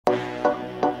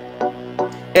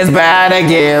It's about to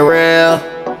get real.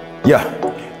 Yeah.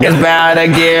 It's about to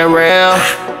get real.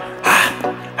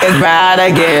 It's about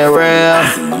to get real.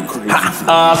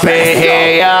 Up in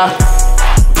here, yeah.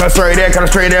 Come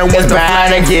straight in with It's the about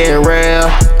to flames. get real.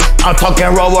 I'm talking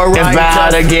Rover righteous. It's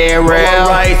about to get real. Rover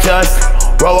righteous.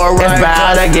 Rover righteous. It's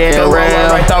about to get the real.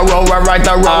 Rover right,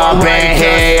 the Rover Up in righteous.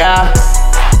 here, yeah.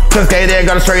 Cause they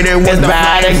got straight in with It's the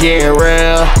about to flames. get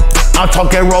real. I'm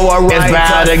talking Rover righteous. It's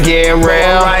about to get real.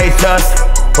 Rover righteous.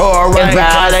 Rover righteous. It's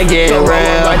about to get the Rover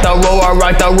real. right, the Rover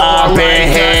right, the Rover Up in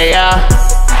righteous. here, yeah.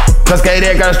 Cause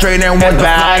they got straight in with It's the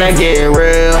about to flames. get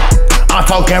real. I'm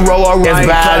talking Rover righteous. It's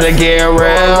about to get Rover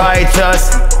real. righteous.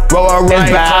 Rover righteous.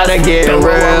 It's about to get the real.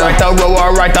 Rover right, the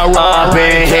Rover right, the Rover Up in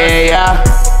righteous. here, yeah.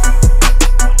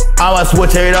 I'ma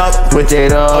switch it up. Switch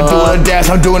it I'm doing up. the dance,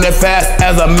 I'm doing it fast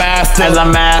as a master. As a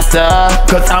master.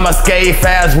 Cause I'm a skate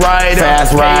fast rider.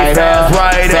 Fast rider. Fast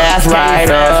rider. Fast skate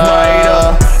rider. Fast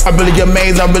rider. I'm really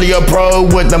amazing, I'm really a pro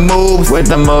with the moves. With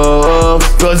the moves.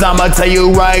 Cause I'ma tell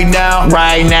you right now.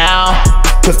 Right now.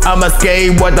 Cause I'ma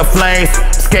skate with the flames.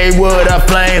 Skate with the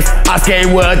flames. I skate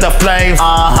with the flames.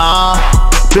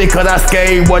 Because I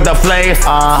skate with the flames.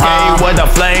 Skate with the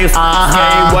flames.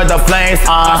 Skate with the flames.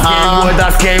 I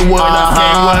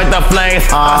skate with the flames.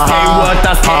 I skate with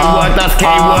the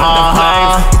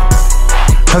flames.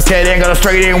 Cause skate ain't gonna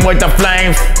straight in with the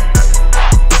flames.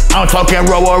 I'm talking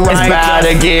Rover righteous. It's about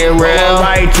to get real. Rover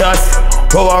righteous.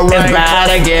 Rover righteous. It's about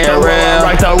to get the real.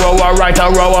 Right, the Rover right, the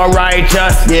Rover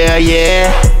righteous. Yeah,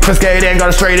 yeah. Cause skate ain't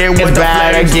gonna straight in with It's the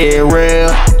about to flames. get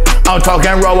real. I'm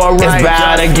talking Rover righteous. It's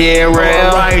about to get real.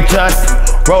 Rover righteous.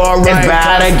 Rover righteous. It's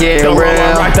about to get the real.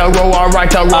 Rover right, the Rover right,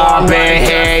 the Rover Up in righteous.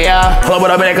 here, yeah. Pull up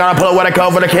with a minute, gonna pull up with a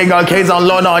cover, the king on keys on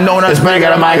low, no, It's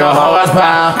bigger than Michael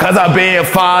horsepower. Cause I been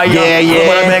fire. Yeah, yeah. Pull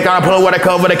up with a minute, gonna pull up with a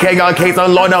cover, the king on keys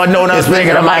on low, no, It's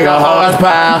bigger than Michael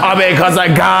horsepower. I mean, cause I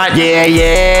got, Yeah,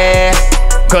 yeah.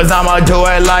 cause I'ma do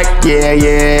it like, Yeah,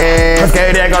 yeah. cause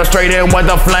they go straight in with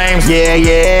the flames. Yeah,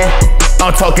 yeah.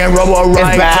 I'm talking Rover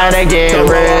righteous. about to get the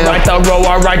Rover real. right, the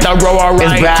Rover right, the Rover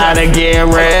righteous. It's about to get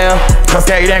real. Cause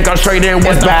they go straight in with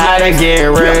It's the about to flames. get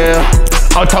real.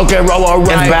 I'm talking Rover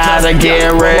righteous. It's about to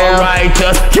get real. Rover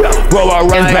righteous. Rover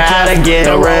righteous. It's about to get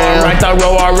the real. Rover right, the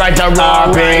Rover right, the Rover Up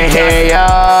in righteous. here,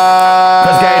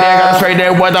 Cause they yeah. go straight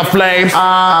in with the flames.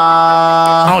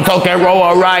 I'm talking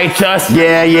Rover righteous.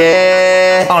 Yeah,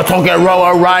 yeah. I'm talking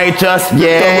Rover righteous.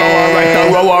 Yeah. The Rover right,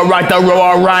 the Rover right, the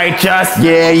Rover righteous.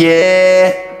 Yeah,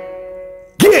 yeah.